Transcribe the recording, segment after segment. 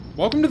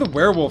Welcome to the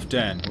Werewolf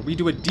Den, where we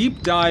do a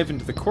deep dive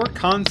into the core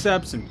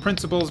concepts and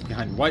principles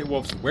behind White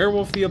Wolf's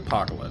Werewolf the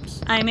Apocalypse.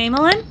 I'm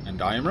Amelin.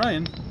 And I am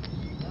Ryan.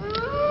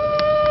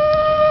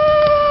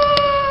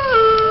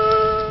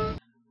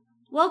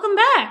 Welcome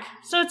back!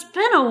 So it's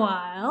been a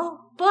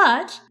while,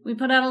 but we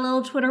put out a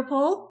little Twitter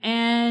poll,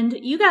 and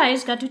you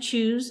guys got to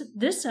choose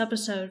this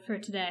episode for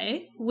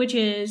today, which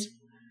is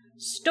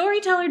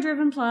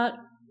Storyteller-driven plot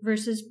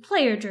versus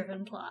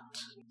player-driven plot.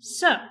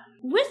 So,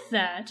 with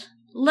that,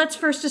 let's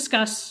first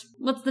discuss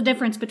what's the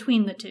difference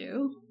between the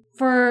two.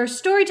 For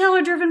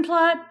storyteller-driven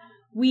plot,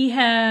 we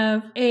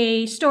have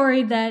a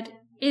story that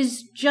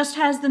just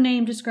as the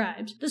name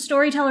describes. The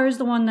storyteller is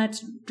the one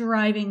that's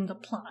driving the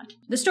plot.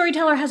 The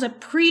storyteller has a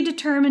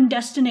predetermined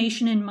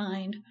destination in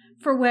mind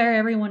for where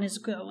everyone is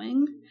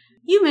going.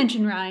 You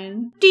mentioned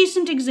Ryan.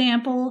 Decent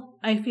example,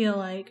 I feel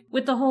like,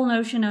 with the whole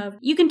notion of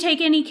you can take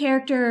any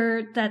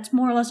character that's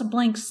more or less a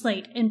blank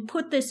slate and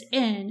put this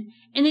in,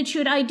 and it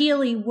should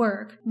ideally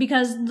work,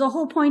 because the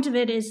whole point of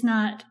it is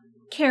not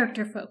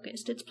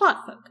character-focused, it's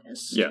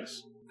plot-focused.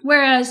 Yes.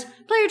 Whereas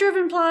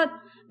player-driven plot,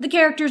 the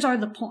characters are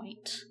the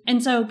point.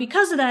 And so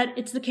because of that,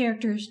 it's the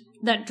characters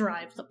that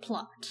drive the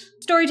plot.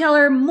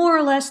 Storyteller more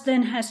or less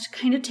then has to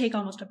kind of take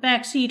almost a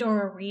backseat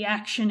or a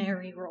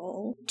reactionary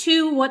role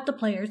to what the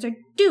players are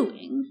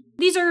doing.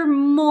 These are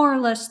more or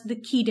less the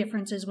key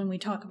differences when we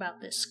talk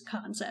about this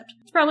concept.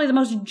 It's probably the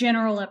most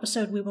general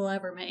episode we will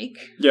ever make.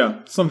 Yeah,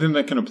 something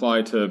that can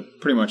apply to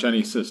pretty much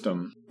any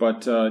system.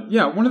 But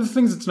one of the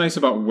things that's nice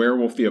about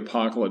Werewolf the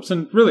Apocalypse,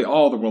 and really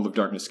all the World of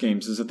Darkness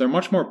games, is that they're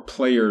much more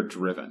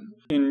player-driven.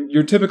 In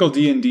your typical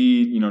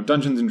D&D,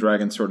 Dungeons &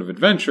 Dragons sort of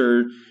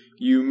adventure,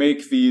 you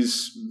make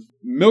these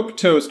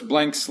milquetoast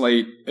blank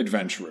slate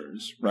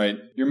adventurers, right?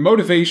 Your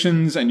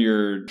motivations and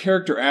your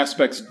character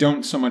aspects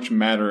don't so much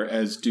matter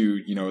as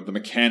do, the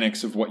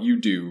mechanics of what you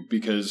do,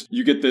 because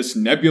you get this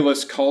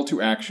nebulous call to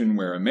action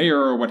where a mayor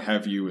or what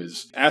have you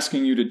is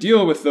asking you to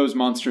deal with those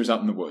monsters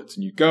out in the woods.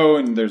 And you go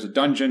and there's a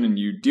dungeon and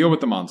you deal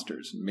with the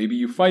monsters. Maybe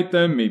you fight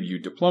them, maybe you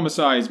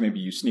diplomatize, maybe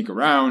you sneak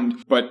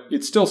around, but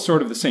it's still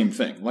sort of the same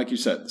thing. Like you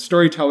said, the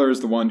storyteller is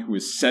the one who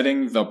is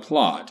setting the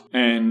plot,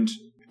 and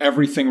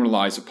everything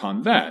relies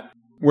upon that.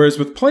 Whereas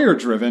with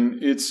player-driven,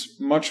 it's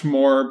much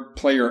more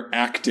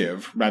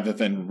player-active rather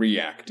than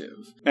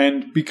reactive.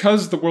 And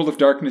because the World of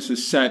Darkness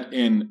is set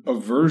in a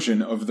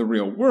version of the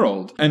real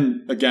world,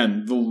 and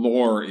again, the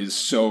lore is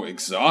so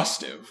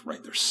exhaustive,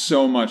 right? There's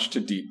so much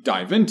to deep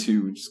dive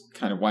into, which is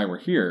kind of why we're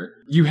here.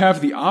 You have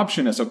the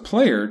option as a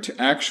player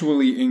to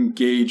actually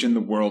engage in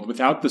the world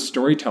without the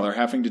storyteller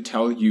having to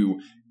tell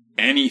you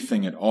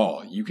anything at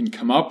all. You can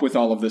come up with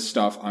all of this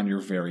stuff on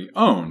your very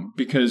own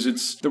because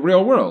it's the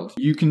real world.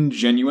 You can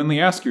genuinely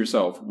ask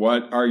yourself,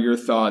 what are your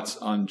thoughts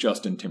on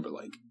Justin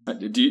Timberlake?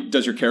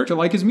 Does your character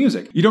like his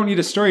music? You don't need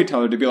a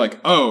storyteller to be like,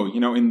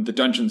 in the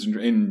dungeons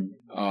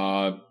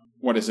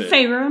what is it?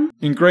 Faerun.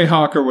 In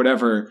Greyhawk or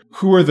whatever,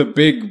 who are the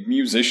big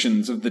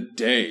musicians of the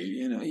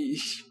day?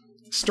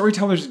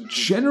 Storytellers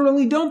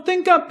generally don't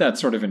think up that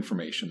sort of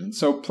information, and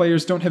so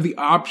players don't have the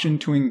option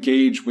to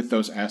engage with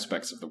those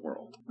aspects of the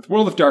world. With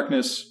World of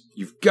Darkness,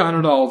 you've got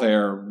it all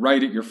there,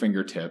 right at your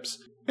fingertips,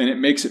 and it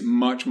makes it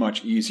much,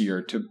 much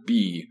easier to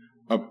be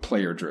a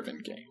player-driven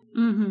game.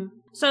 Mm-hmm.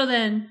 So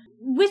then,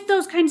 with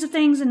those kinds of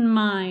things in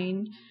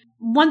mind,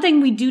 one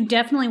thing we do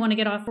definitely want to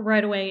get off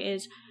right away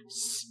is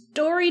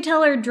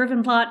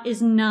storyteller-driven plot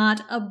is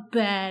not a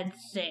bad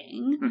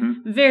thing.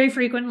 Mm-hmm. Very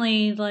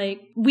frequently,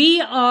 we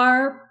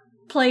are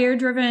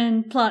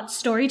player-driven plot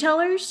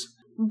storytellers,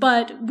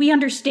 but we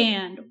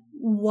understand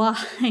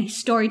why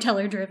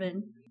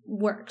storyteller-driven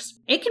works.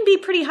 It can be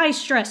pretty high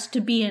stress to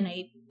be in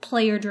a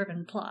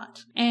player-driven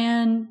plot.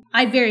 And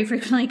I very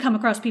frequently come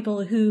across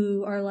people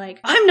who are like,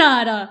 I'm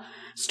not a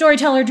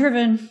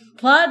storyteller-driven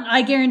plot.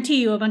 I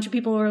guarantee you a bunch of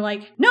people are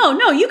like,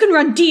 no, you can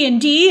run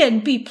D&D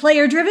and be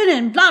player-driven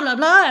and blah, blah,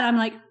 blah. And I'm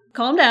like,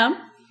 calm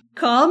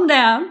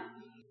down.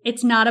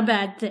 It's not a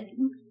bad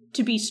thing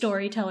to be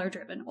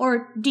storyteller-driven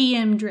or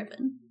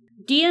DM-driven.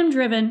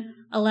 DM-driven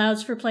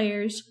allows for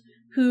players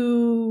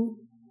who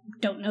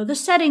don't know the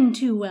setting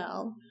too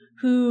well,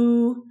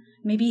 who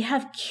maybe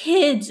have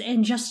kids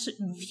and just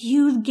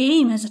view the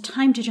game as a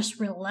time to just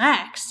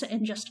relax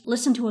and just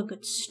listen to a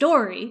good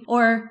story.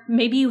 Or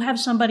maybe you have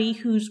somebody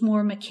who's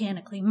more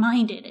mechanically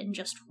minded and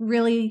just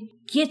really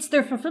gets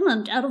their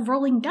fulfillment out of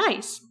rolling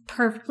dice.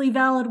 Perfectly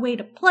valid way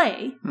to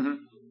play. Mm-hmm.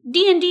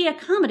 D&D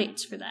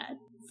accommodates for that.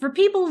 For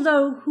people,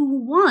 though,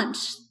 who want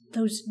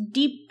those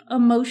deep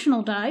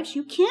emotional dives,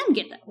 you can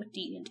get that with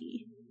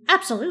D&D.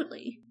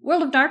 Absolutely.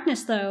 World of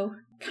Darkness, though,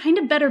 kind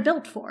of better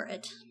built for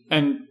it.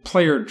 And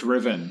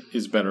player-driven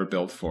is better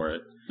built for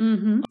it.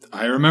 Mm-hmm.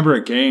 I remember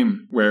a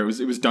game where it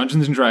was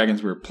Dungeons &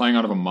 Dragons. We were playing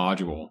out of a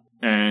module.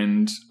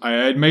 And I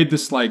had made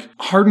this, like,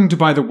 hardened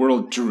by the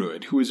world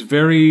druid who is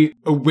very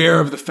aware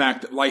of the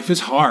fact that life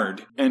is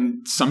hard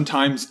and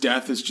sometimes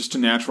death is just a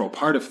natural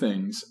part of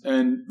things.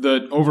 And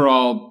the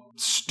overall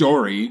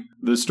story,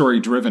 the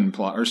story-driven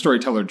plot, or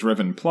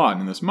storyteller-driven plot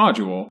in this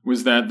module,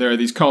 was that there are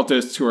these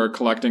cultists who are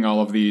collecting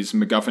all of these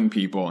MacGuffin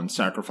people and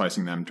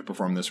sacrificing them to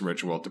perform this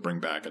ritual to bring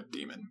back a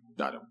demon.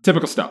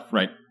 Typical stuff,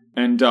 right?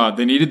 And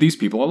they needed these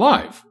people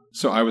alive.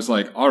 So I was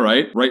like, all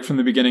right from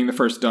the beginning, the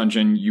first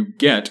dungeon, you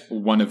get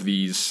one of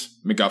these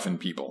MacGuffin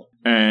people.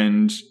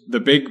 And the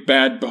big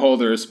bad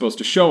beholder is supposed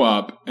to show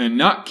up and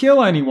not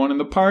kill anyone in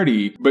the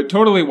party, but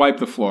totally wipe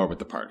the floor with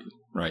the party,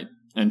 right?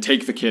 And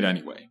take the kid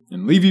anyway.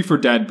 And leave you for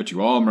dead, but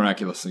you all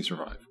miraculously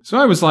survive. So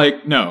I was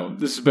like, no,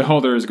 this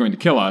beholder is going to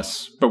kill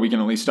us, but we can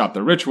at least stop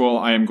the ritual.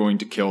 I am going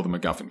to kill the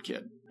MacGuffin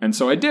kid. And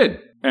so I did.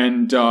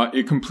 And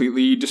it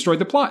completely destroyed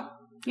the plot.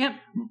 Yep.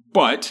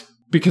 But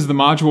because the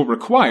module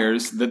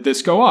requires that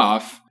this go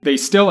off, they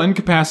still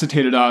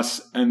incapacitated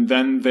us, and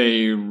then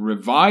they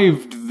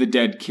revived the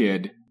dead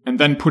kid, and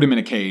then put him in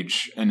a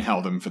cage and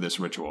held him for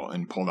this ritual,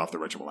 and pulled off the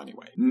ritual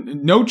anyway.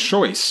 No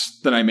choice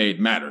that I made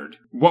mattered.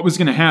 What was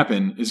going to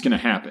happen is going to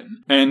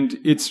happen. And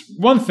it's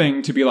one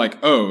thing to be like,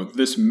 oh,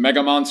 this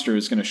mega monster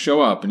is going to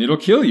show up, and it'll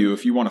kill you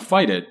if you want to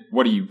fight it.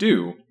 What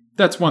do?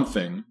 That's one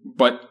thing.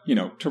 But,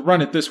 to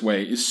run it this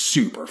way is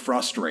super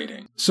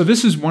frustrating. So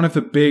this is one of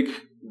the big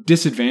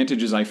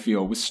disadvantages I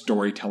feel with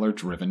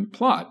storyteller-driven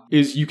plot,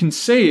 is you can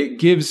say it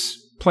gives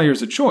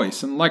players a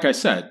choice, and like I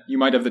said, you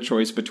might have the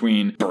choice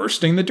between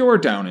bursting the door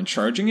down and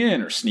charging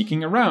in, or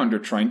sneaking around, or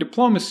trying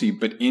diplomacy,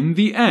 but in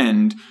the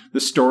end, the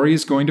story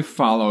is going to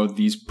follow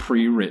these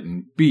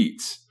pre-written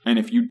beats. And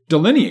if you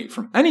delineate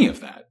from any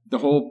of that, the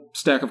whole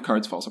stack of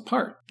cards falls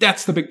apart.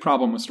 That's the big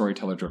problem with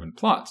storyteller-driven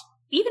plots.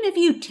 Even if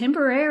you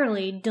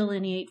temporarily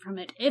delineate from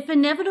it, if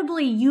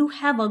inevitably you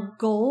have a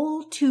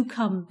goal to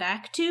come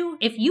back to,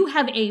 if you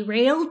have a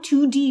rail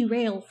to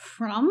derail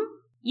from,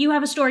 you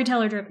have a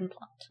storyteller-driven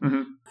plot.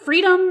 Mm-hmm.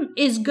 Freedom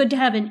is good to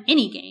have in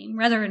any game,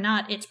 whether or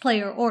not it's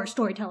player or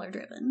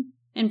storyteller-driven.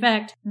 In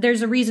fact,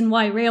 there's a reason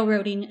why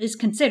railroading is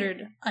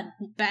considered a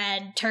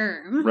bad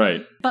term.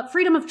 Right. But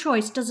freedom of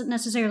choice doesn't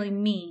necessarily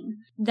mean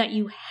that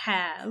you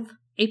have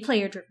a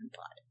player-driven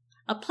plot.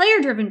 A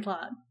player-driven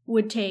plot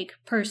would take,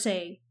 per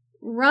se,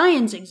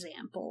 Ryan's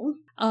example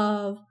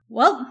of,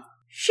 well,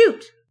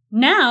 shoot,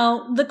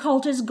 now the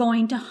cult is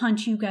going to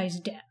hunt you guys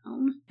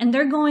down, and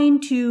they're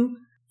going to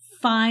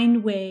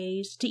find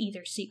ways to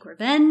either seek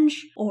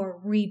revenge, or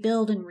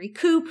rebuild and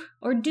recoup,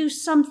 or do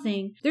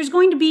something. There's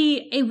going to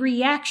be a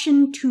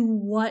reaction to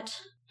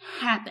what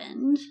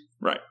happened.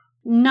 Right.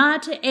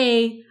 Not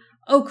a,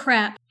 oh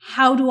crap,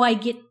 how do I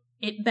get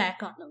it back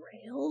on the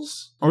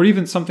rails? Or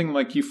even something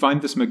like you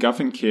find this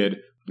MacGuffin kid,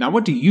 now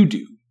what do?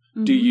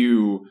 Mm-hmm. Do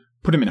you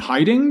put him in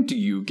hiding? Do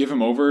you give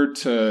him over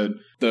to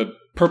the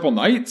Purple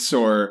Knights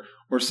or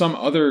some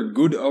other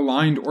good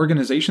aligned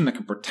organization that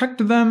can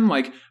protect them?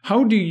 Like,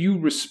 how do you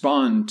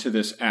respond to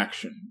this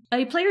action?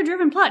 A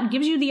player-driven plot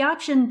gives you the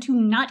option to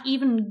not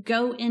even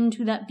go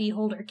into that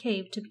beholder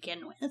cave to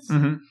begin with.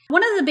 Mm-hmm.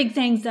 One of the big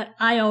things that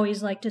I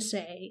always like to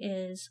say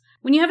is,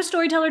 when you have a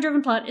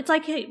storyteller-driven plot, it's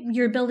like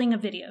you're building a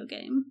video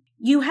game.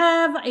 You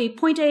have a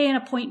point A and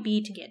a point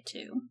B to get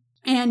to.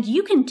 And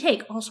you can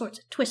take all sorts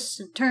of twists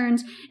and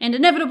turns, and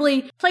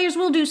inevitably, players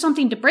will do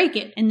something to break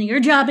it, and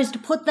your job is to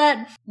put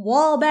that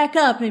wall back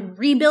up and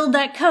rebuild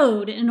that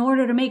code in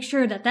order to make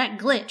sure that that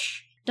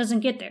glitch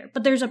doesn't get there.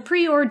 But there's a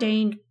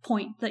preordained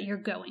point that you're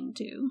going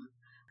to.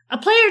 A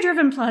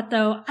player-driven plot,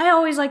 though, I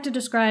always like to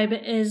describe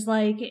it as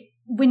like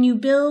when you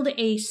build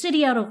a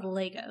city out of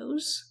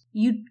Legos.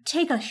 You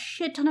take a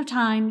shit ton of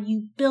time,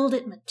 you build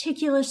it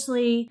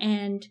meticulously,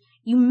 and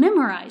you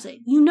memorize it.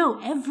 You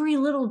know every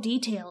little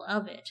detail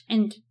of it.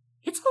 And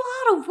it's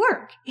a lot of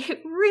work.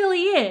 It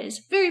really is.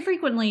 Very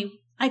frequently,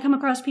 I come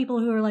across people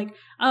who are like,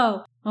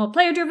 oh, well,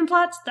 player-driven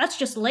plots, that's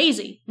just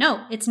lazy.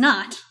 No, it's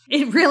not.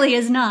 It really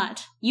is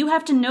not. You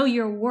have to know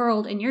your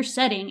world and your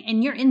setting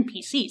and your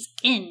NPCs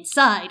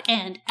inside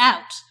and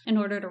out in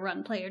order to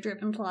run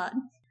player-driven plot.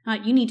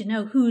 You need to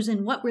know who's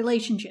in what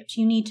relationships.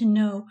 You need to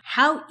know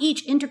how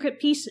each intricate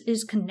piece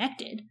is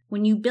connected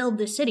when you build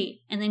the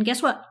city. And then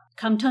guess what?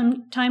 Come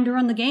time to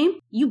run the game,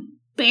 you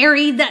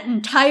bury that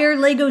entire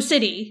Lego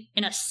city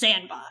in a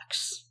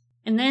sandbox.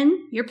 And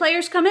then your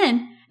players come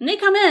in, and they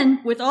come in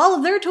with all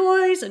of their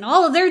toys and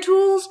all of their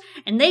tools,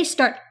 and they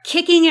start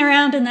kicking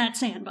around in that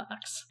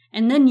sandbox.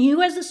 And then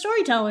you, as the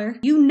storyteller,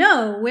 you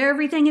know where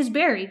everything is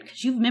buried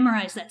because you've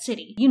memorized that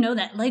city. You know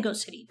that Lego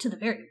city to the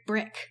very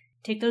brick.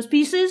 Take those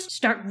pieces,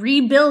 start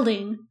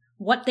rebuilding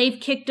what they've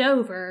kicked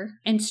over,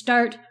 and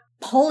start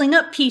pulling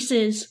up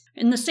pieces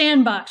in the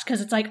sandbox,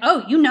 because it's like,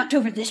 oh, you knocked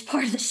over this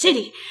part of the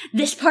city.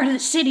 This part of the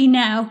city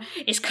now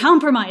is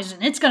compromised,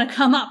 and it's going to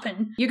come up,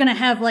 and you're going to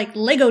have, like,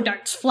 Lego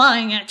darts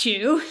flying at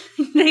you.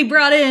 They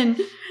brought in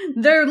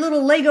their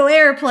little Lego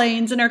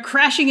airplanes and are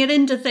crashing it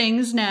into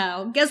things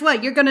now. Guess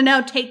what? You're going to now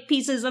take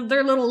pieces of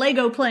their little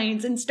Lego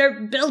planes and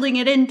start building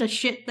it into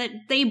shit that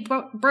they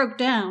broke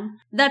down.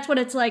 That's what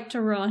it's like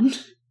to run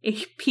a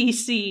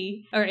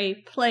PC or a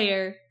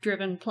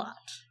player-driven plot.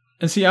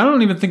 And see, I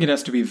don't even think it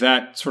has to be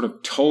that sort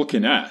of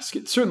Tolkien-esque.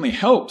 It certainly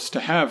helps to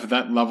have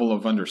that level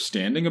of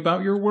understanding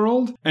about your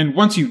world. And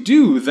once you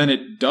do, then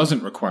it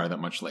doesn't require that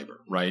much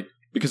labor, right?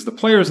 Because the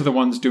players are the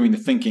ones doing the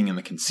thinking and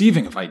the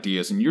conceiving of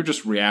ideas, and you're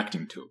just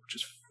reacting to it, which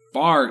is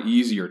far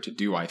easier to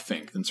do, I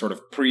think, than sort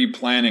of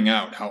pre-planning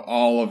out how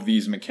all of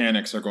these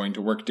mechanics are going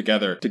to work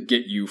together to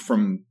get you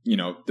from,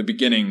 the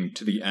beginning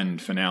to the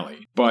end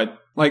finale. But,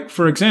 like,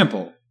 for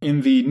example,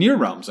 in the Near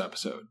Realms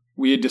episode,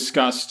 we had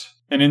discussed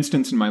an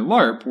instance in my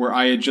LARP where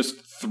I had just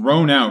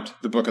thrown out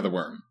the Book of the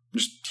Worm.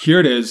 Just, here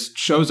it is,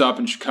 shows up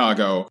in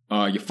Chicago,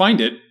 you find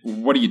it,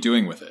 what are you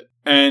doing with it?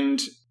 And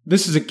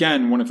this is,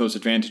 again, one of those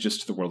advantages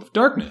to the World of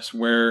Darkness,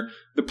 where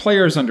the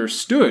players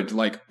understood,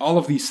 all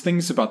of these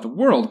things about the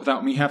world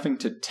without me having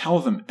to tell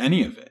them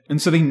any of it.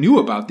 And so they knew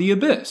about the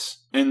Abyss.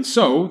 And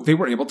so they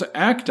were able to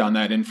act on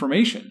that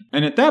information.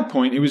 And at that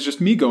point, it was just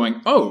me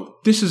going, oh,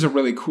 this is a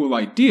really cool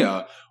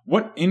idea.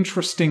 What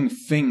interesting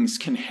things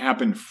can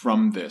happen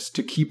from this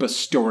to keep a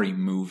story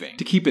moving,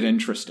 to keep it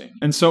interesting?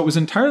 And so it was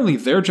entirely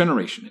their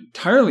generation,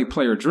 entirely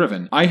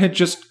player-driven. I had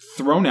just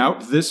thrown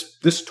out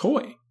this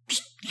toy.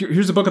 Just,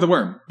 here's the Book of the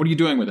Worm. What are you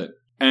doing with it?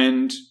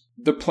 And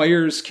the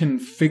players can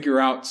figure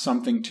out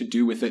something to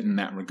do with it in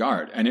that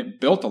regard. And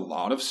it built a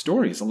lot of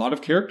stories. A lot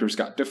of characters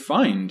got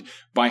defined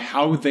by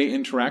how they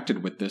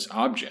interacted with this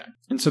object.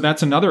 And so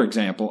that's another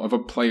example of a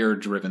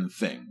player-driven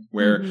thing,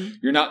 where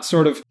you're not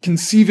sort of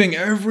conceiving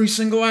every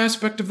single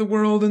aspect of the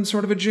world in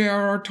sort of a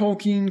J.R.R.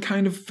 Tolkien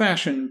kind of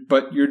fashion,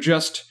 but you're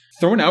just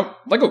throwing out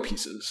Lego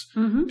pieces,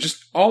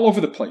 just all over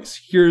the place.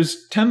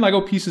 Here's 10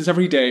 Lego pieces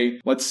every day.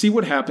 Let's see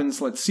what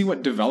happens. Let's see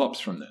what develops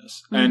from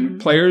this.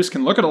 And players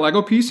can look at a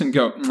Lego piece and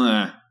go,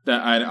 nah,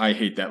 I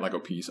hate that Lego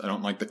piece. I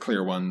don't like the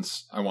clear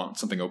ones. I want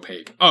something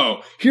opaque.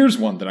 Oh, here's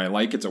one that I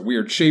like. It's a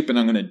weird shape, and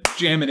I'm going to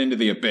jam it into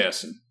the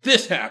abyss. And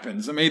this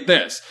happens. I made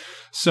this.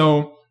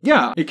 So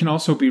yeah, it can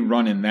also be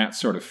run in that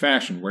sort of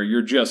fashion, where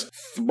you're just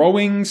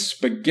throwing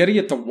spaghetti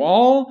at the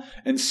wall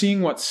and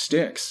seeing what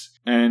sticks.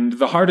 And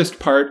the hardest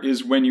part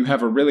is when you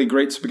have a really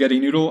great spaghetti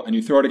noodle and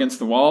you throw it against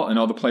the wall and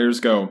all the players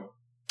go,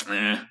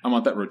 I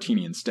want that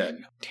rotini instead.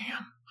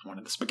 Damn, I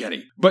wanted the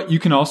spaghetti. But you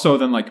can also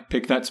then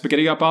pick that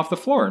spaghetti up off the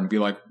floor and be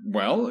like,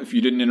 well, if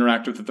you didn't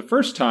interact with it the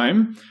first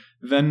time,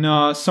 then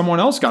someone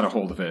else got a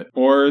hold of it.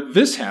 Or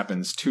this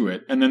happens to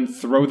it, and then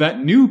throw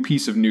that new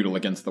piece of noodle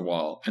against the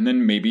wall, and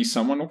then maybe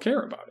someone will care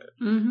about it.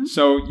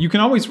 So you can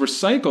always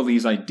recycle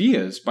these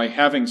ideas by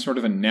having sort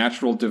of a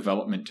natural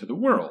development to the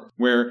world,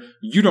 where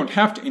you don't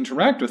have to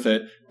interact with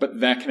it, but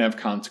that can have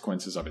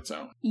consequences of its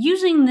own.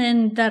 Using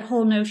then that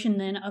whole notion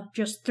then of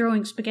just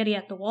throwing spaghetti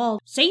at the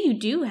wall, say you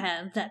do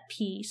have that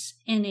piece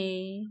in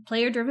a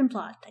player-driven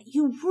plot that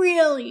you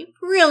really,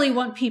 really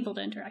want people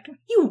to interact with.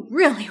 You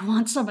really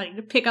want somebody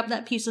to pick up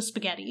that piece of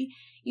spaghetti.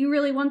 You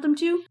really want them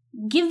to?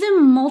 Give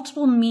them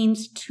multiple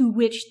means to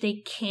which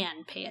they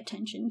can pay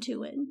attention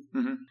to it.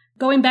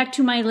 Going back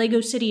to my Lego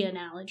City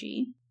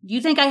analogy, do you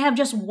think I have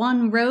just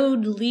one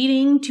road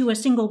leading to a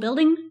single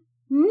building?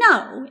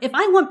 No. If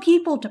I want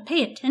people to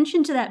pay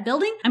attention to that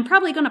building, I'm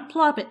probably going to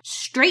plop it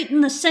straight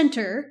in the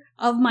center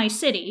of my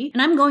city,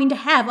 and I'm going to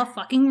have a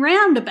fucking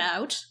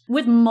roundabout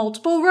with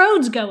multiple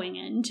roads going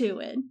into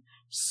it.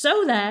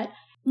 So that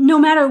no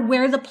matter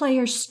where the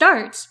player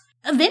starts,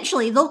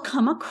 eventually they'll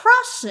come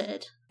across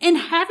it. And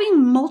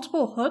having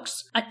multiple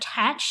hooks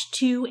attached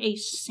to a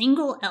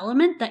single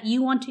element that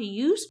you want to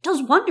use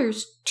does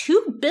wonders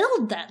to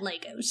build that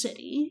Lego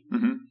city.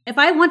 If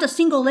I want a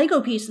single Lego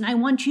piece and I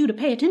want you to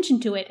pay attention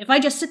to it, if I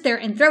just sit there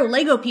and throw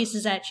Lego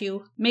pieces at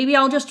you, maybe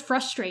I'll just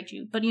frustrate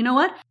you. But you know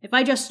what? If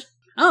I just,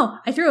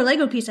 I threw a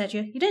Lego piece at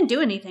you, you didn't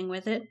do anything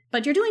with it,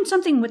 but you're doing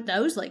something with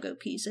those Lego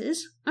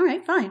pieces. All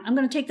right, fine. I'm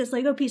going to take this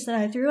Lego piece that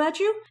I threw at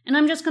you, and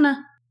I'm just going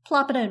to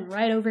plop it in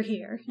right over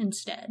here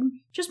instead.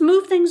 Just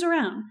move things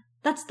around.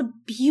 That's the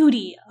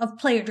beauty of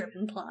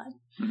player-driven plot,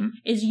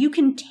 is you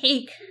can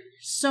take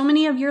so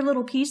many of your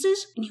little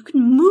pieces and you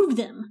can move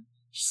them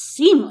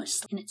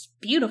seamlessly, and it's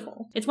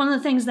beautiful. It's one of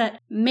the things that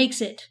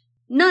makes it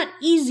not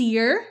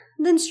easier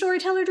than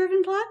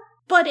storyteller-driven plot,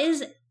 but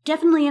is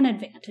definitely an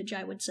advantage,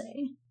 I would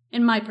say,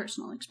 in my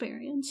personal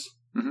experience.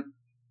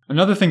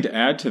 Another thing to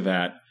add to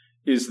that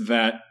is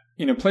that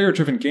in a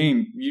player-driven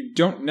game, you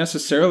don't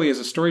necessarily, as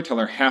a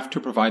storyteller, have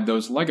to provide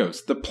those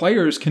Legos. The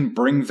players can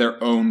bring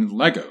their own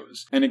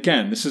Legos. And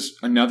again, this is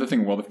another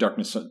thing World of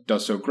Darkness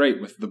does so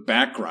great with the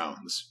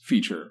backgrounds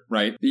feature,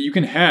 right? That you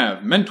can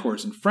have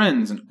mentors and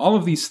friends and all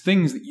of these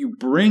things that you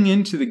bring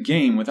into the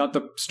game without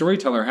the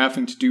storyteller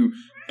having to do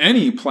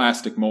any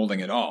plastic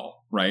molding at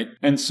all, right?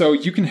 And so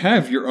you can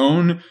have your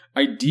own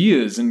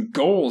ideas and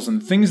goals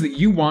and things that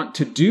you want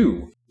to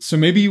do. So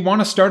maybe you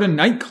want to start a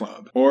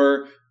nightclub,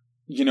 or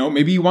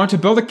maybe you want to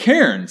build a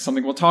cairn,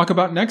 something we'll talk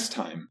about next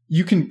time.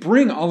 You can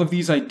bring all of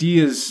these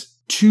ideas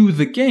to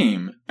the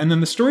game, and then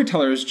the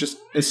storyteller is just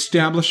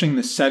establishing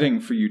the setting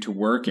for you to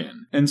work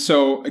in. And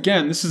so,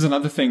 again, this is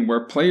another thing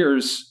where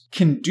players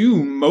can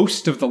do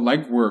most of the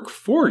legwork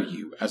for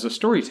you as a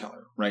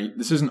storyteller, right?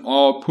 This isn't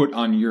all put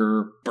on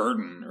your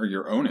burden or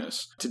your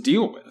onus to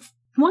deal with.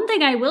 One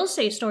thing I will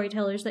say,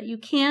 storytellers, that you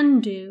can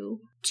do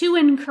to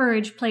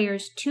encourage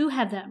players to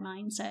have that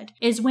mindset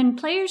is when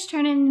players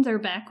turn in their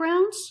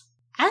backgrounds,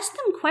 ask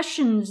them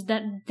questions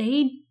that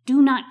they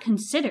do not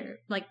consider.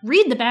 Like,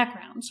 read the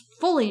backgrounds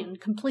fully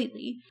and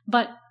completely,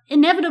 but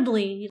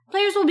inevitably,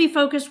 players will be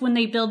focused when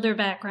they build their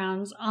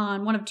backgrounds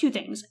on one of two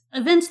things: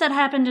 events that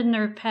happened in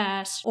their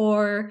past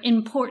or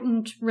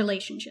important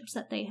relationships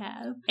that they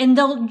have. And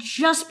they'll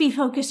just be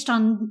focused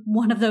on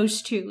one of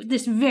those two.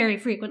 This very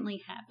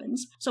frequently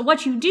happens. So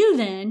what you do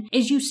then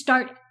is you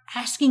start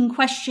asking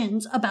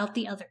questions about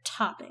the other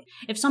topic.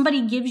 If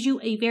somebody gives you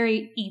a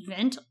very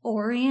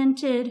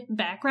event-oriented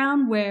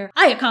background where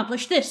I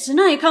accomplished this, and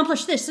I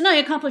accomplished this, and I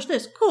accomplished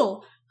this,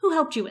 cool. Who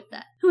helped you with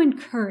that? Who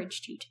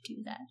encouraged you to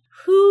do that?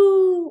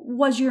 Who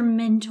was your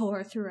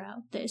mentor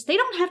throughout this? They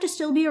don't have to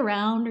still be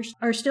around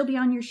or still be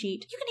on your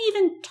sheet. You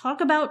can even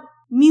talk about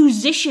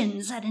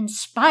musicians that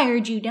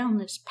inspired you down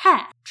this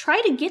path.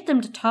 Try to get them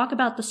to talk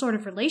about the sort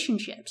of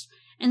relationships.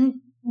 And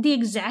the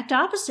exact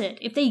opposite,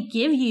 if they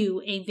give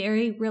you a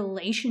very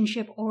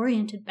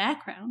relationship-oriented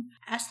background,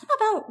 ask them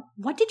about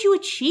what did you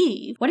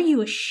achieve? What are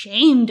you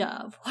ashamed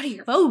of? What are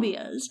your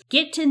phobias?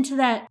 Get into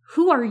that,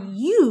 who are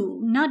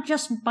you? Not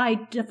just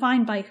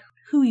defined by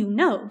who you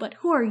know, but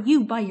who are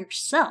you by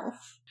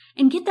yourself?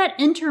 And get that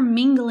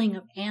intermingling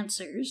of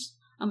answers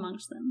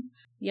amongst them.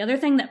 The other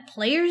thing that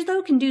players,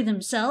 though, can do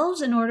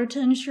themselves in order to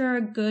ensure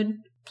a good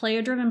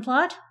player-driven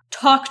plot,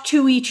 talk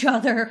to each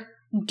other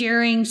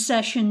during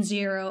session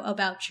 0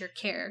 about your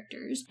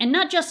characters. And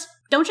don't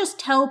just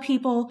tell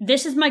people,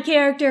 this is my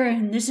character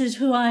and this is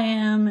who I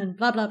am and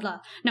blah, blah, blah.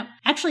 No,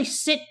 actually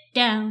sit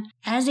down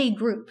as a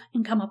group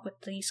and come up with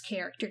these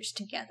characters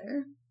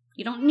together.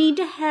 You don't need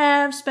to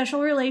have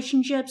special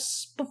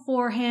relationships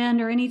beforehand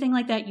or anything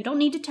like that. You don't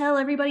need to tell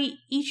everybody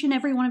each and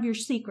every one of your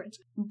secrets.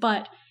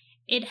 But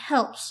it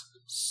helps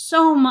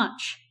so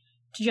much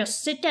to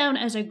just sit down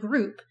as a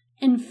group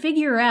and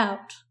figure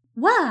out,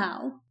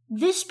 wow,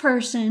 this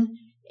person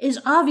is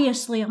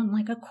obviously on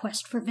like a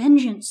quest for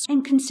vengeance,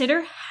 and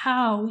consider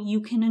how you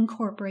can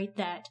incorporate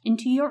that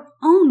into your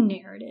own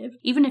narrative.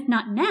 Even if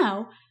not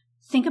now,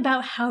 think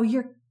about how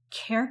your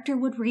character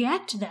would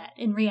react to that,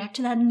 and react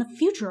to that in the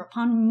future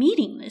upon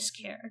meeting this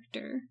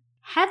character.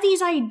 Have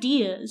these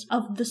ideas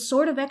of the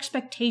sort of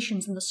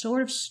expectations and the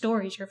sort of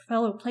stories your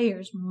fellow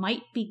players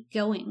might be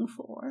going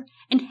for,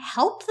 and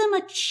help them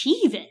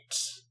achieve it.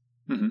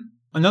 Mm-hmm.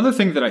 Another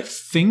thing that I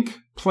think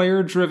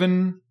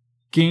player-driven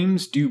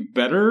games do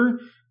better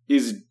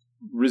is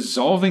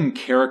resolving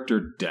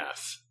character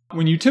death.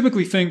 When you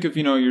typically think of,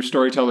 your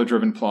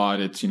storyteller-driven plot,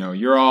 it's,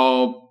 you're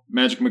all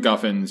magic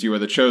MacGuffins, you are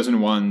the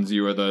chosen ones,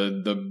 you are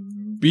the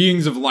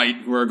beings of light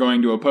who are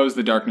going to oppose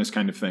the darkness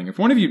kind of thing. If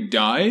one of you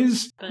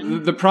dies,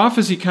 the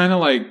prophecy kind of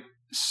like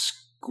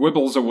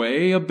squibbles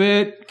away a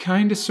bit,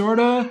 kind of, sort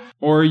of.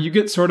 Or you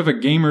get sort of a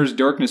Gamer's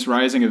Darkness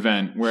Rising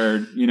event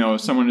where,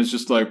 someone is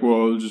just like,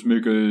 well, just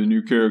make a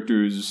new character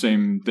who's the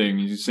same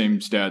thing, same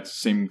stats,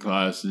 same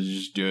class,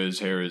 just his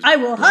hair is I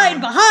will hide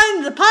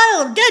behind the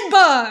pile of dead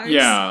bars!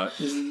 Yeah,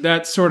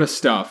 that sort of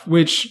stuff,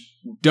 which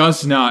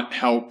does not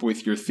help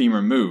with your theme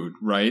or mood,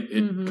 right?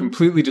 It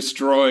completely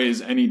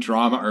destroys any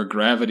drama or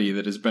gravity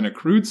that has been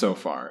accrued so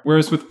far.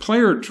 Whereas with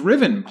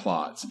player-driven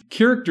plots,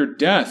 character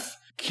death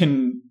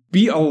can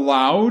be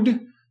allowed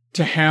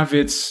to have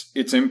its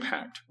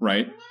impact,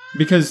 right?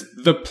 Because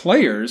the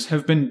players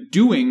have been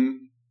doing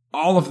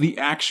all of the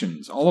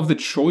actions, all of the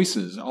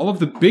choices, all of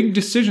the big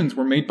decisions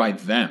were made by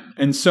them.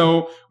 And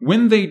so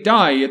when they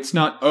die, it's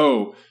not,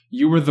 oh,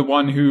 you were the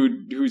one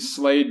who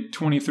slayed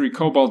 23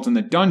 kobolds in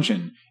the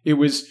dungeon. It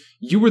was,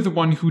 you were the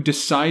one who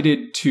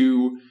decided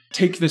to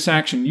take this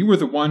action. You were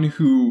the one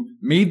who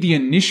made the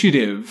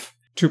initiative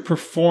to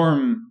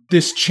perform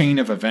this chain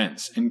of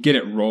events and get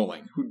it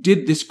rolling, who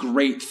did this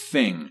great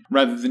thing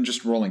rather than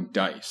just rolling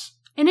dice.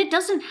 And it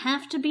doesn't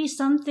have to be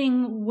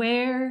something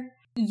where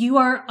you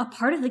are a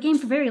part of the game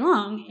for very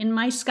long. In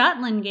my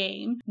Scotland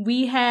game,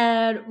 we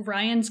had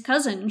Ryan's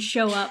cousin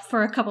show up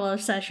for a couple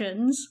of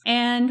sessions,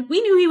 and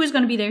we knew he was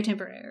going to be there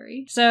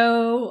temporary.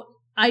 So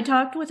I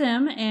talked with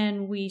him,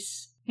 and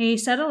he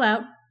settled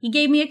out. He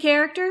gave me a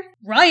character.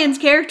 Ryan's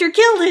character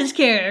killed his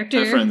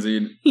character. I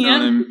frenzied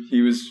on him.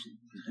 He was...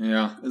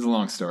 Yeah, it's a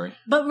long story.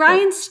 But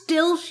Ryan's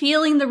still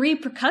feeling the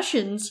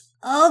repercussions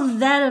of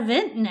that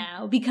event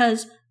now,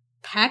 because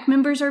pack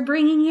members are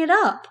bringing it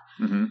up.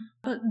 Mm-hmm.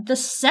 But the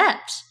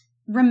Sept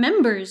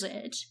remembers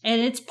it, and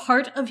it's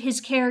part of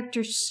his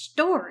character's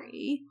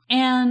story.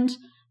 And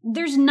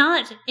there's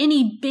not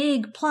any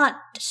big plot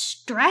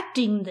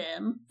distracting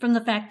them from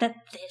the fact that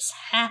this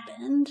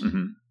happened.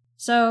 Mm-hmm.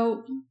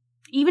 So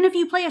even if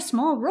you play a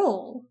small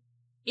role,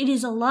 it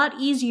is a lot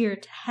easier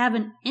to have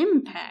an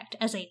impact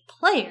as a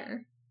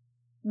player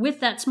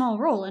with that small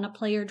role in a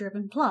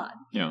player-driven plot.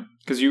 Yeah,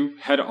 because you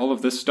had all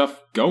of this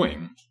stuff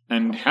going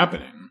and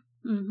happening,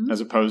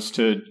 as opposed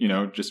to,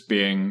 just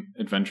being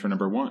adventure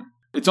number 1.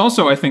 It's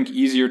also, I think,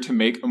 easier to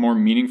make a more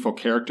meaningful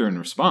character in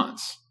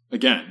response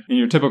Again, in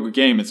your typical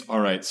game, it's, all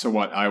right, so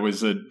what, I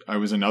was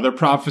another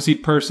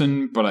prophesied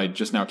person, but I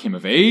just now came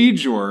of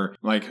age? Or,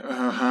 like,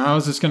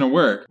 how's this going to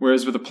work?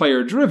 Whereas with a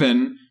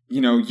player-driven,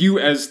 you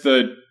as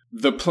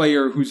the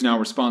player who's now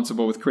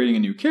responsible with creating a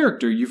new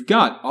character, you've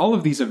got all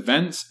of these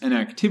events and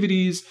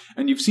activities,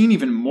 and you've seen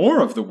even more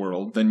of the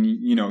world than,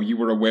 you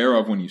were aware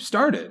of when you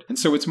started. And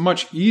so it's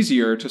much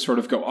easier to sort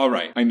of go, all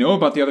right, I know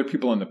about the other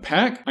people in the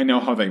pack. I know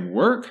how they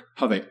work,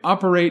 how they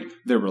operate,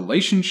 their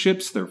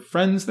relationships, their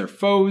friends, their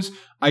foes.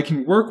 I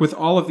can work with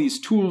all of these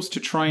tools to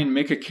try and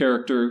make a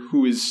character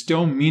who is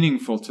still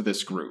meaningful to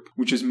this group,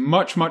 which is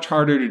much, much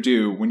harder to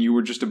do when you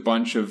were just a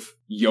bunch of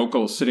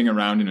yokels sitting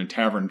around in a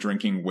tavern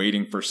drinking,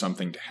 waiting for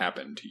something to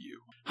happen to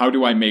you. How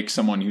do I make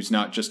someone who's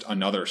not just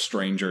another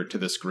stranger to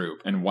this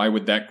group? And why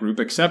would that group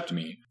accept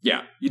me?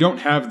 Yeah, you don't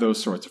have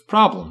those sorts of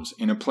problems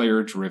in a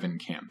player-driven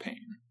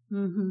campaign.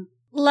 Mm-hmm.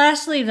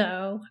 Lastly,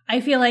 though, I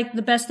feel like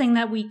the best thing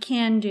that we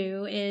can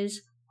do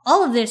is,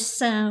 all of this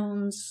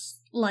sounds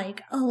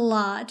like a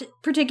lot,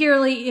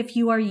 particularly if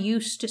you are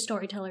used to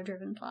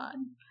storyteller-driven plot.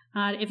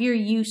 If you're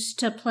used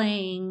to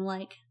playing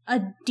like a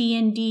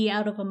D&D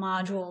out of a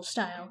module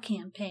style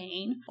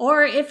campaign,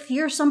 or if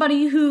you're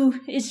somebody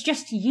who is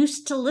just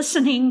used to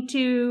listening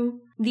to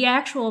the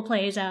actual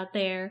plays out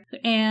there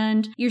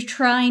and you're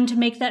trying to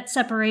make that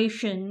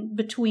separation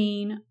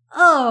between,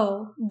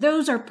 oh,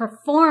 those are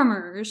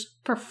performers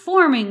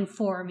performing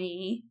for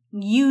me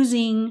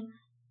using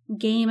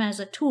game as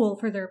a tool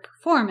for their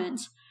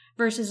performance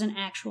versus an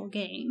actual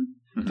game.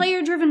 Mm-hmm.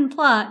 Player-driven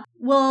plot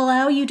will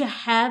allow you to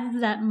have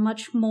that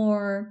much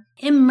more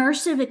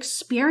immersive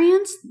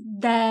experience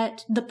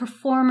that the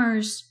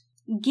performers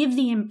give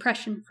the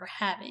impression for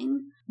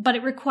having, but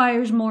it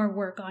requires more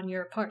work on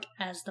your part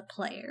as the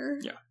player.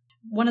 Yeah.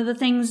 One of the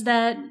things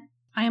that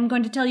I am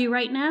going to tell you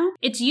right now,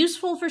 it's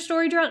useful for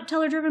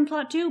storyteller-driven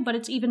plot too, but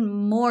it's even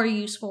more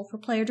useful for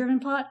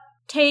player-driven plot.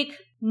 Take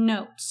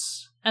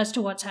notes as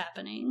to what's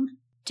happening.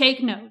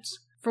 Take notes.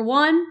 For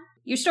one,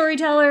 your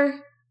storyteller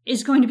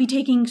is going to be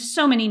taking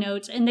so many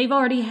notes, and they've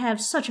already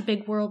have such a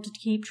big world to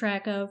keep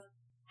track of.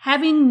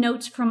 Having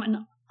notes from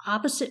an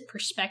opposite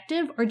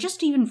perspective, or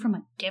just even from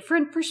a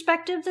different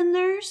perspective than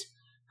theirs,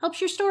 helps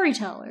your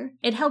storyteller.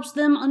 It helps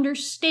them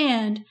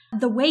understand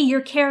the way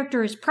your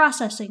character is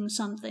processing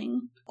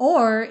something,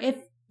 or if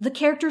the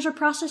characters are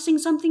processing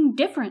something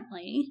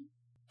differently.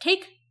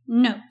 Take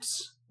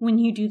notes when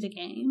you do the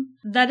game.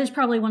 That is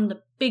probably one of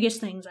the biggest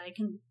things I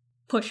can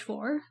push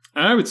for.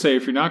 I would say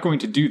if you're not going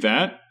to do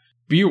that,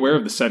 be aware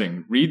of the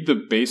setting. Read the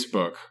base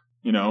book.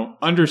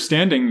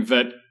 Understanding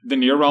that the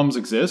Near Realms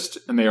exist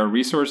and they are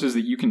resources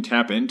that you can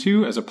tap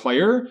into as a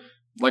player.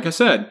 Like I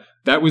said,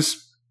 that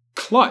was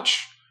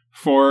clutch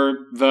for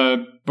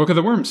the Book of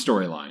the Worm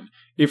storyline.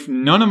 If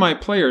none of my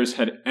players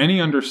had any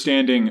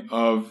understanding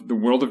of the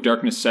World of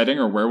Darkness setting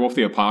or Werewolf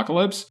the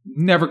Apocalypse,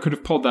 never could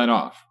have pulled that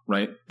off,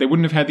 right? They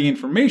wouldn't have had the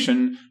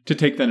information to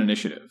take that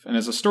initiative. And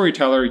as a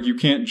storyteller, you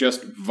can't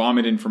just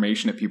vomit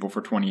information at people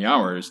for 20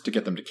 hours to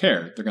get them to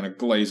care. They're going to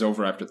glaze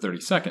over after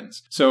 30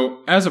 seconds.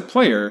 So as a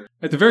player,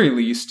 at the very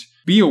least,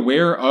 be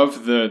aware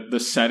of the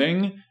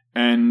setting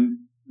and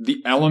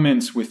the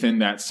elements within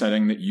that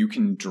setting that you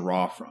can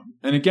draw from.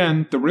 And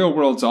again, the real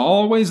world's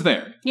always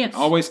there. Yes.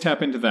 Always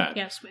tap into that.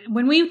 Yes.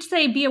 When we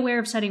say be aware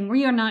of setting,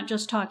 we are not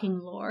just talking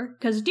lore.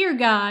 Because, dear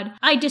God,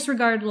 I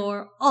disregard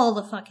lore all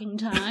the fucking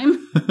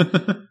time.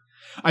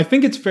 I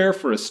think it's fair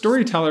for a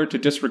storyteller to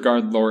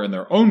disregard lore in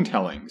their own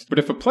tellings. But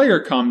if a player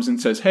comes and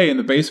says, hey, in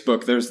the base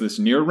book, there's this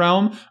near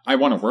realm, I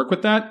want to work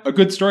with that, a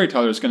good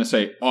storyteller is going to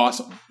say,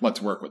 awesome,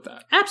 let's work with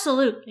that.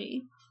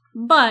 Absolutely.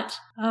 But,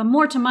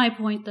 more to my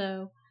point,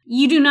 though,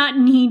 you do not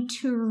need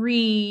to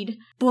read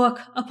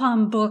book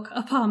upon book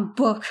upon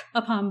book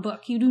upon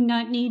book. You do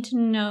not need to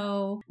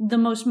know the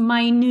most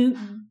minute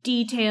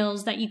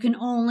details that you can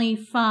only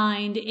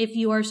find if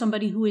you are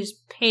somebody who is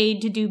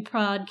paid to do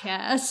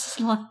podcasts.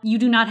 You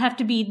do not have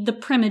to be the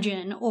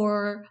Primogen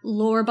or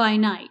Lore by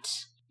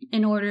Night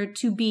in order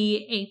to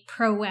be a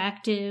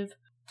proactive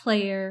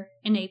player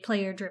in a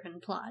player-driven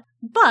plot.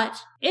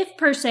 But if,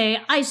 per se,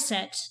 I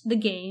set the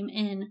game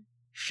in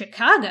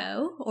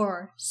Chicago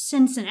or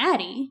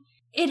Cincinnati,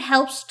 it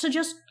helps to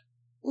just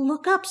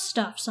look up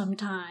stuff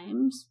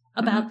sometimes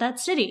about that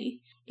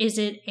city. Is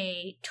it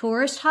a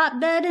tourist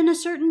hotbed in a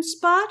certain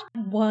spot?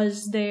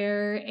 Was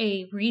there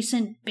a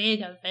recent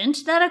big event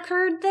that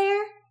occurred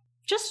there?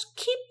 Just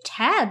keep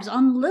tabs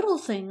on little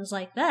things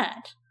like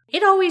that.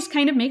 It always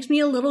kind of makes me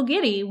a little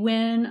giddy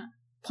when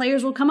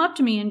players will come up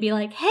to me and be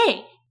like,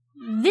 hey,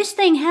 this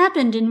thing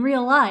happened in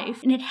real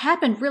life, and it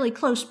happened really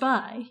close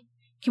by.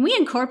 Can we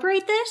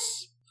incorporate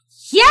this?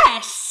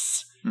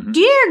 Yes! Mm-hmm.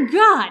 Dear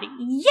God,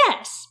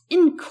 yes!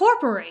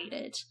 Incorporate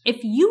it.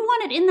 If you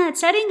want it in that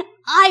setting,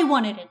 I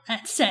want it in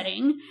that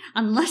setting.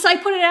 Unless I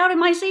put it out in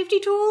my safety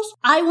tools,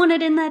 I want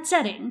it in that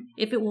setting,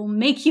 if it will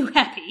make you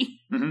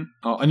happy. Mm-hmm.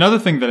 Another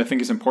thing that I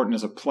think is important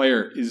as a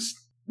player is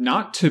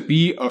not to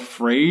be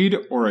afraid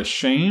or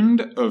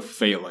ashamed of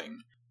failing.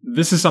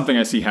 This is something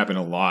I see happen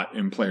a lot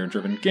in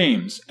player-driven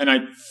games, and I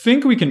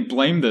think we can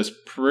blame this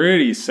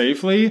pretty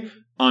safely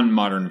on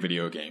modern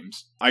video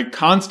games. I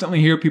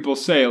constantly hear people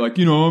say, like,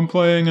 I'm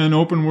playing an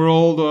open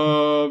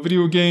world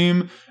video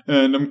game,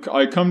 and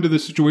I come to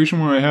this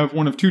situation where I have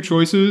one of two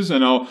choices,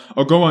 and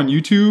I'll go on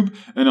YouTube,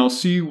 and I'll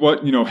see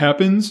what,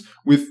 happens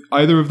with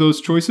either of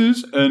those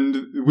choices,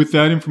 and with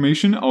that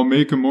information, I'll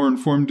make a more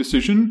informed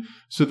decision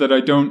so that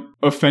I don't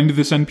offend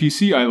this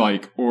NPC I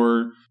like,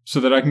 or so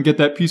that I can get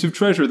that piece of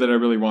treasure that I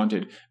really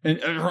wanted.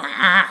 And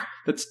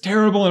that's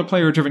terrible in a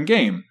player-driven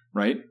game,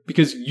 right?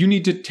 Because you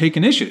need to take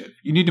initiative.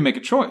 You need to make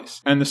a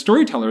choice. And the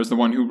storyteller is the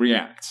one who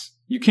reacts.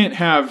 You can't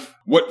have,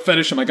 what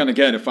fetish am I going to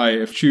get if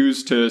I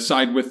choose to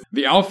side with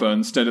the alpha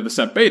instead of the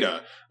set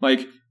beta?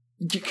 Like,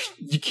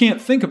 you can't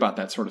think about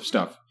that sort of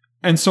stuff.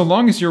 And so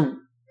long as you're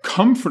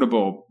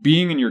comfortable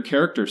being in your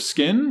character's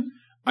skin,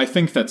 I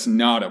think that's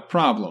not a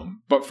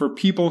problem. But for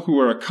people who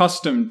are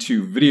accustomed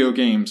to video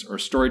games or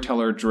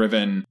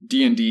storyteller-driven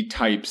D&D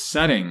type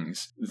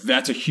settings,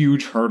 that's a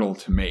huge hurdle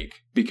to make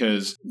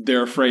because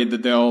they're afraid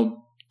that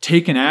they'll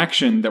take an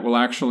action that will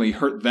actually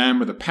hurt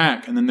them or the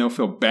pack, and then they'll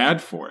feel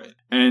bad for it.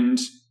 And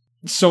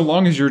so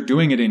long as you're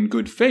doing it in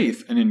good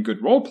faith and in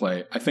good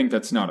roleplay, I think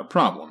that's not a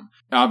problem.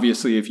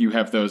 Obviously, if you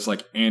have those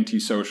like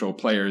antisocial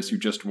players who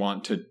just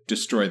want to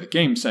destroy the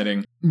game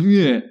setting,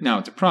 now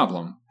it's a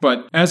problem.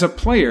 But as a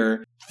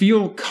player,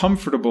 feel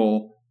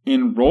comfortable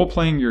in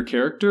role-playing your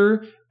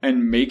character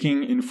and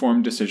making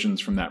informed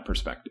decisions from that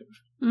perspective.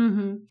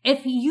 Mm-hmm.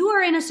 If you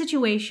are in a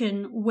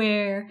situation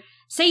where,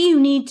 say you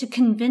need to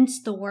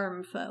convince the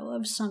wormfoe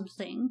of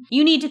something,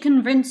 you need to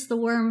convince the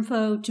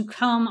wormfoe to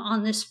come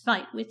on this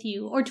fight with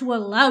you, or to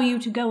allow you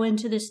to go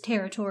into this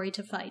territory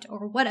to fight,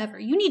 or whatever.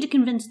 You need to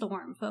convince the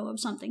wormfoe of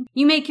something.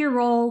 You make your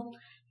roll,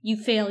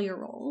 you fail your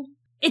roll.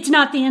 It's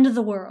not the end of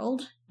the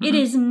world. Mm-hmm. It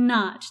is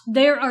not.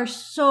 There are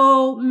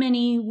so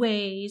many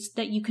ways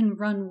that you can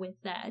run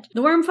with that.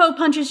 The wormfoe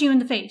punches you in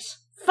the face.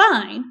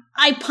 Fine.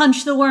 I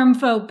punch the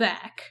wormfoe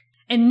back.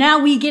 And now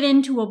we get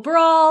into a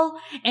brawl,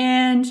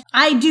 and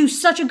I do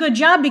such a good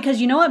job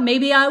because, you know what,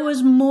 maybe I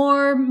was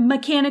more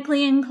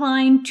mechanically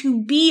inclined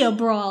to be a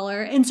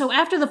brawler. And so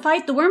after the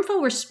fight, the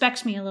wormfoe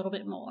respects me a little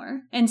bit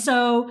more. And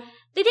so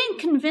they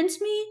didn't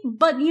convince me,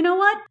 but you know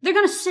what? They're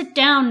going to sit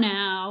down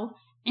now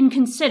and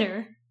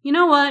consider, you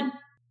know what?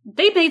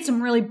 They made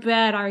some really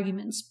bad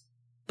arguments,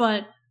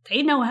 but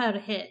they know how to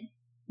hit.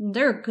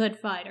 They're a good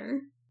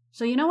fighter.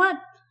 So you know what?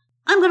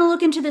 I'm going to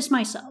look into this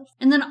myself,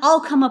 and then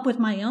I'll come up with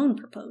my own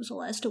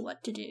proposal as to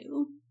what to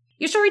do.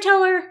 Your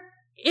storyteller,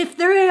 if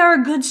they are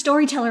a good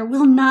storyteller,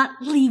 will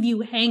not leave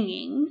you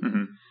hanging.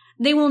 Mm-hmm.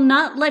 They will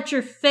not let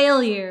your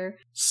failure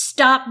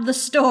stop the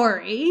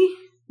story.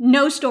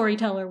 No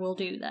storyteller will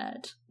do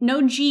that.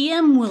 No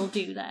GM will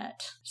do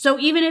that. So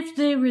even if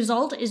the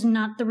result is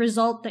not the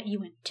result that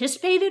you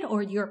anticipated,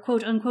 or your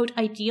quote-unquote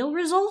ideal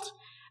result,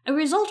 a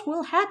result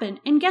will happen,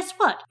 and guess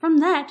what? From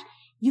that,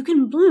 you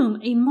can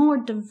bloom a more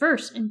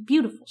diverse and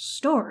beautiful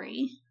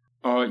story.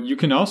 You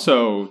can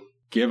also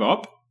give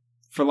up,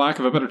 for lack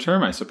of a better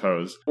term, I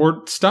suppose.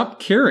 Or stop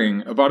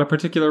caring about a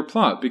particular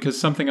plot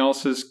because something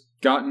else has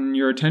gotten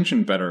your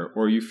attention better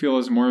or you feel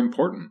is more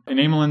important. In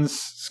Amelin's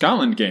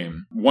Scotland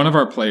game, one of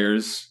our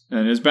players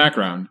and his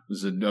background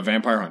was a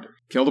vampire hunter.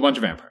 Killed a bunch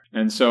of vampires.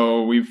 And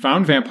so we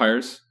found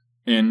vampires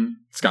in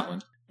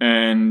Scotland.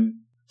 And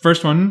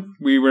first one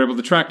we were able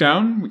to track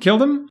down, we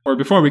killed him. Or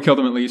before we killed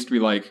him at least,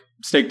 we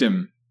staked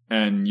him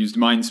and used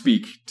mind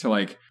speak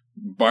to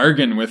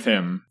bargain with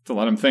him to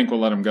let him think we'll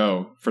let him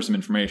go for some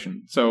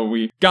information. So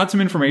we got some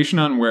information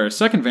on where a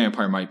second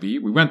vampire might be.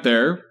 We went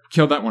there,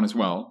 killed that one as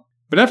well.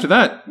 But after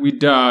that,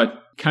 we'd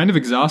kind of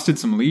exhausted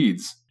some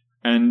leads.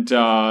 And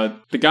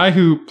the guy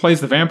who plays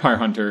the vampire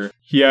hunter,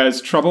 he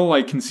has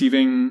trouble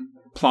conceiving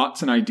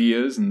plots and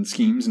ideas and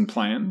schemes and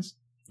plans.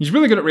 He's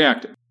really good at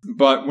reacting.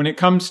 But when it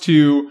comes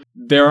to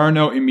there are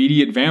no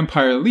immediate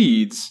vampire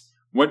leads,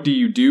 what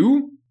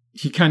do?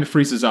 He kind of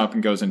freezes up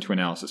and goes into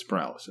analysis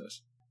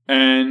paralysis.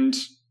 And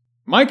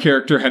my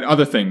character had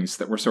other things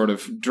that were sort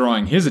of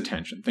drawing his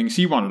attention, things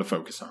he wanted to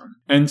focus on.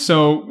 And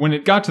so when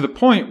it got to the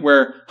point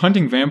where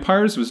hunting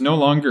vampires was no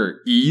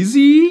longer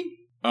easy,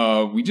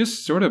 we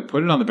just sort of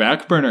put it on the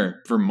back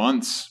burner for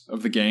months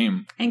of the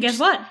game. And guess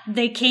what?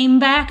 They came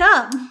back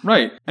up.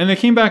 Right. And they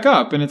came back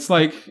up, and it's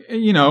they're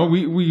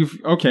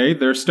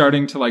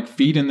starting to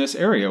feed in this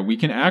area. We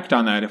can act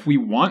on that if we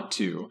want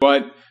to,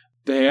 but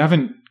they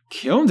haven't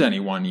killed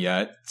anyone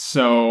yet,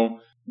 so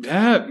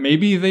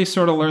maybe they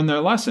sort of learned their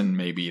lesson.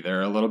 Maybe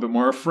they're a little bit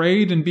more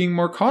afraid and being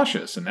more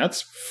cautious, and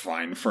that's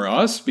fine for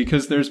us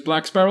because there's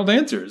Black Spiral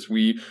Dancers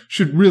we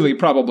should really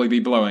probably be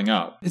blowing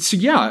up. So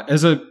yeah,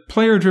 as a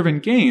player-driven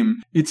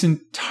game, it's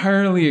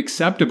entirely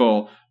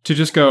acceptable to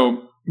just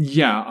go,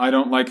 yeah, I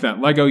don't like that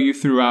Lego you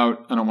threw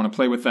out. I don't want to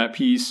play with that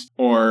piece.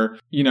 Or,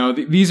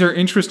 these are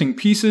interesting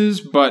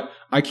pieces, but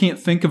I can't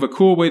think of a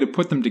cool way to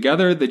put them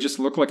together. They just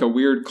look like a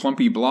weird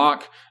clumpy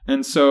block.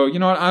 And so,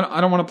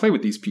 I don't want to play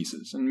with these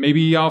pieces. And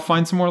maybe I'll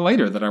find some more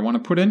later that I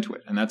want to put into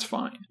it. And that's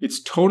fine.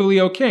 It's totally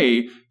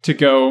okay to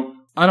go,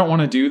 I don't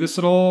want to do this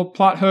little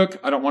plot hook.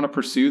 I don't want to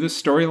pursue this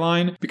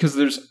storyline because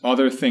there's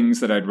other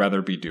things that I'd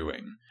rather be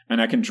doing.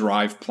 And I can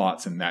drive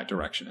plots in that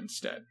direction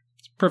instead.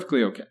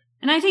 perfectly okay.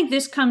 And I think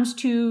this comes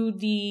to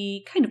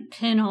the kind of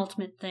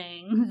penultimate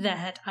thing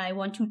that I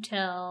want to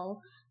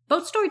tell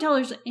both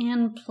storytellers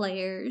and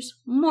players,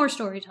 more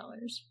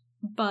storytellers.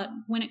 But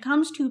when it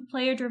comes to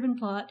player-driven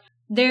plot,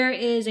 there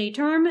is a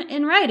term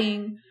in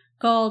writing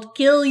called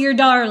kill your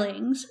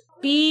darlings.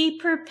 Be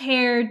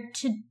prepared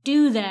to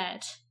do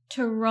that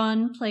to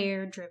run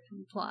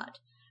player-driven plot.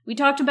 We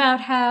talked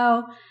about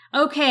how,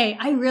 okay,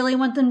 I really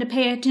want them to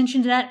pay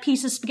attention to that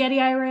piece of spaghetti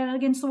I ran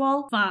against the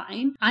wall.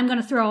 Fine. I'm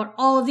going to throw out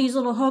all of these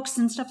little hooks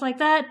and stuff like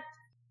that.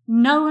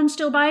 No one's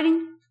still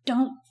biting.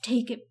 Don't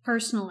take it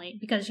personally.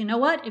 Because you know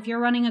what? If you're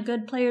running a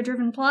good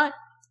player-driven plot,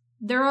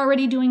 they're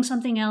already doing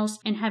something else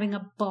and having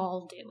a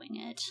ball doing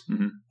it.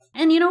 Mm-hmm.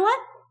 And you know what?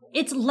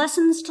 It's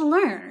lessons to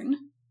learn.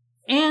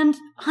 And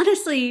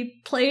honestly,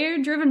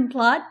 player-driven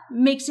plot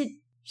makes it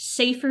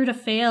safer to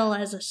fail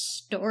as a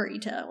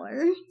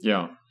storyteller.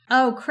 Yeah.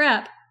 Oh,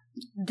 crap.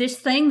 This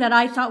thing that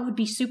I thought would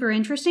be super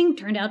interesting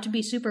turned out to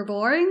be super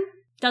boring.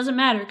 Doesn't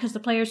matter, because the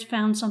players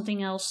found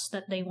something else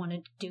that they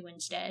wanted to do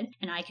instead,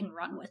 and I can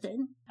run with it.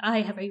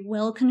 I have a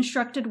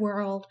well-constructed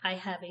world. I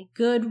have a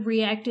good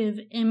reactive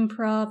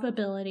improv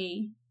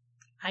ability.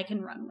 I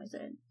can run with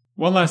it.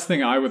 One last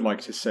thing I would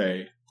like to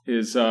say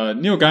is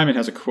Neil Gaiman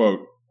has a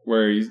quote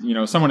where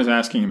someone is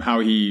asking him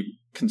how he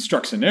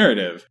constructs a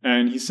narrative,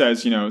 and he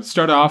says,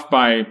 start off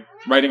by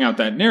writing out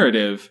that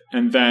narrative,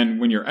 and then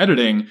when you're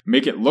editing,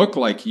 make it look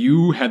like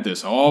you had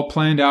this all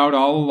planned out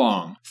all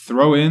along.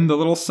 Throw in the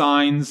little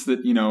signs that,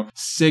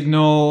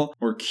 signal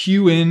or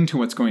cue in to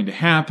what's going to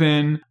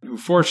happen,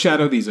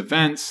 foreshadow these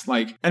events,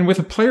 and with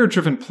a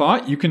player-driven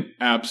plot, you can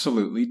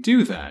absolutely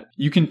do that.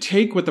 You can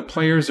take what the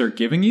players are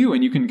giving you,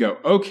 and you can go,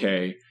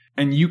 okay,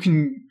 and you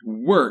can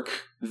work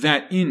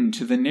that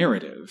into the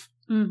narrative.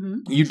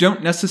 Mm-hmm. You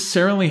don't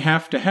necessarily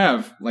have to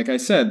have, like I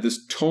said, this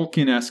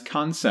Tolkien-esque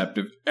concept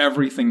of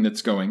everything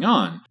that's going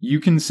on. You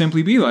can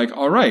simply be like,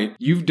 all right,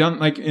 you've done,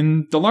 like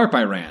in the LARP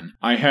I ran,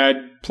 I had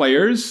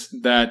players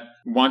that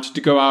wanted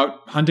to go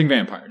out hunting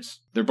vampires.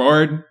 They're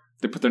bored,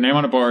 they put their name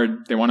on a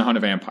board, they want to hunt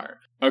a vampire.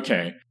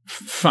 Okay,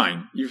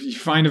 fine. You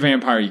find a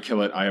vampire, you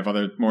kill it, I have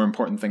other more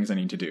important things I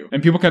need to do.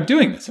 And people kept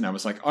doing this, and I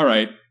was like, all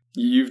right,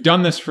 you've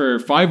done this for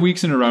 5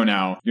 weeks in a row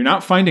now, you're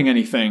not finding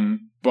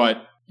anything, but,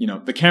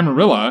 the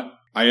Camarilla,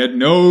 I had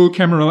no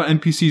Camarilla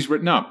NPCs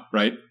written up,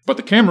 right? But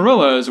the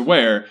Camarilla is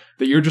aware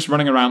that you're just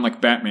running around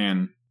like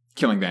Batman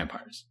killing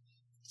vampires.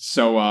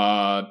 So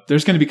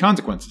there's going to be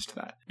consequences to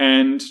that.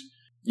 And,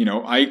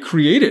 I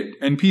created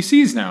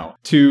NPCs now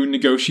to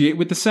negotiate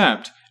with the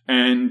Sept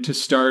and to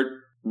start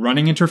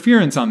running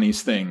interference on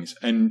these things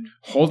and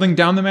holding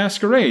down the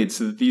masquerade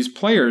so that these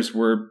players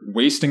were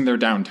wasting their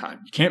downtime.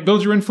 You can't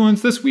build your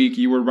influence this week.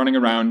 You were running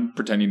around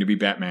pretending to be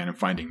Batman and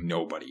finding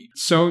nobody.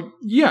 So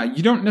yeah,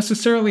 you don't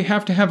necessarily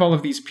have to have all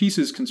of these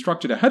pieces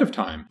constructed ahead of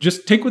time.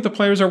 Just take what the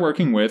players are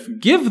working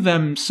with, give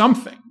them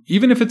something.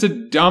 Even if it's a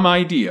dumb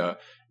idea,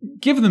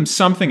 give them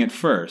something at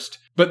first,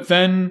 but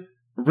then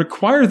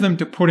require them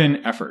to put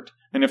in effort.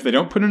 And if they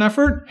don't put in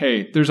effort,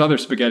 hey, there's other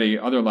spaghetti,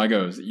 other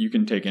Legos that you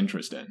can take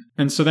interest in.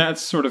 And so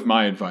that's sort of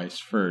my advice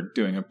for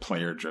doing a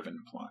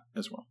player-driven plot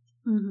as well.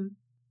 Mm-hmm.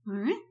 All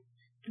right.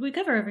 Did we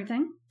cover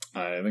everything?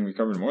 I think we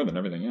covered more than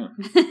everything, yeah.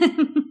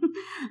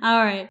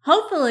 All right.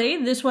 Hopefully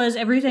this was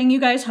everything you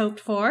guys hoped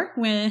for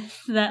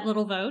with that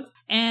little vote.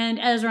 And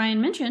as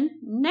Ryan mentioned,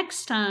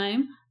 next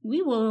time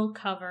we will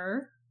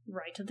cover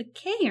Right of the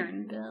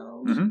Cairn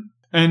build. Mm-hmm.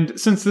 And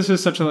since this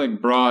is such a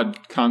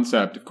broad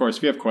concept, of course,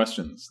 if you have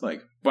questions,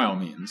 by all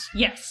means.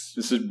 Yes.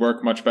 This would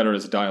work much better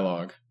as a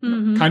dialogue.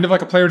 Mm-hmm. Kind of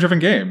like a player-driven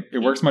game. It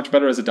works much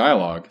better as a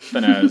dialogue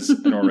than as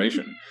an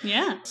oration.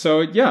 Yeah.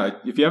 So, yeah,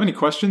 if you have any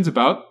questions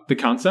about the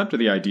concept or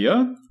the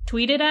idea,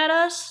 tweet it at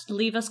us,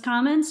 leave us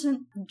comments,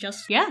 and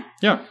just, yeah.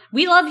 Yeah.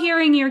 We love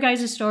hearing your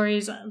guys'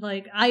 stories.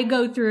 I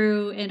go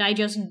through and I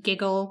just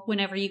giggle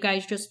whenever you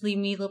guys just leave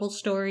me little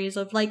stories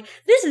of,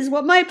 this is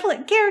what my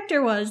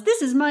character was.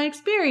 This is my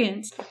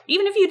experience.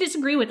 Even if you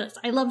disagree with us,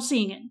 I love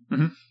seeing it.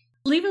 Mm-hmm.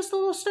 Leave us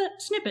little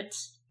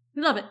snippets.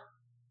 We love it.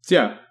 So,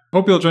 yeah.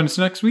 Hope you'll join us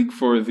next week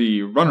for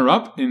the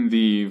runner-up in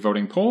the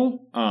voting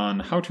poll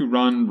on how to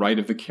run Right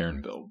of the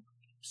Cairn build.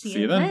 See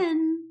you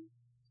then.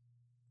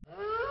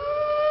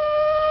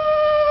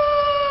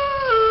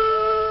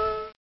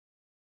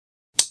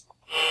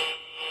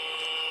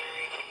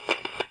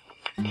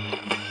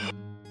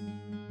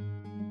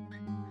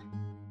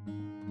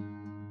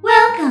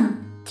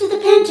 Welcome to the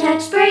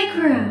Pentex Break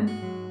Room.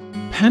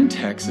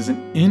 Pentex is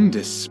an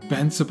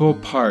indispensable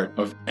part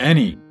of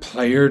any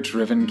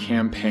player-driven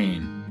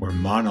campaign. We're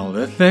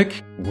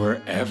monolithic,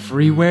 we're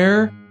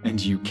everywhere,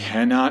 and you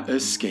cannot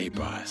escape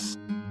us.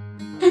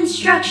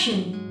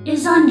 Construction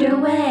is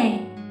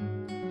underway.